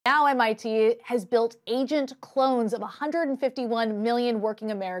MIT has built agent clones of 151 million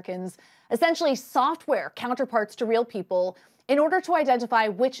working Americans, essentially software counterparts to real people, in order to identify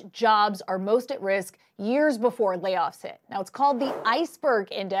which jobs are most at risk years before layoffs hit. Now, it's called the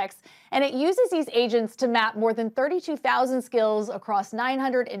Iceberg Index, and it uses these agents to map more than 32,000 skills across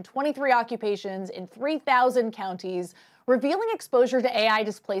 923 occupations in 3,000 counties, revealing exposure to AI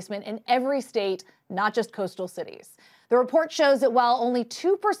displacement in every state, not just coastal cities. The report shows that while only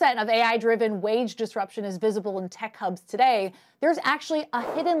 2% of AI-driven wage disruption is visible in tech hubs today, there's actually a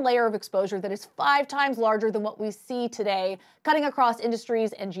hidden layer of exposure that is 5 times larger than what we see today, cutting across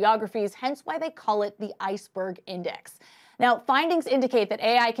industries and geographies, hence why they call it the Iceberg Index. Now, findings indicate that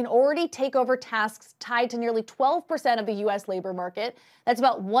AI can already take over tasks tied to nearly 12% of the U.S. labor market. That's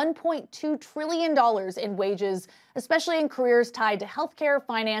about $1.2 trillion in wages, especially in careers tied to healthcare,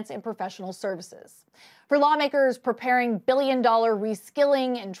 finance, and professional services. For lawmakers preparing billion-dollar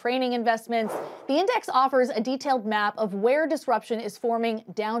reskilling and training investments, the index offers a detailed map of where disruption is forming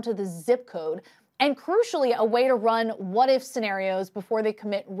down to the zip code, and crucially, a way to run what-if scenarios before they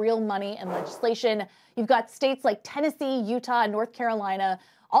commit real money and legislation. You've got states like Tennessee, Utah, and North Carolina,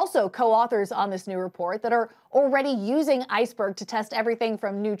 also co-authors on this new report, that are already using Iceberg to test everything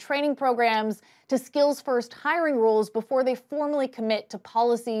from new training programs to skills-first hiring rules before they formally commit to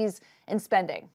policies and spending.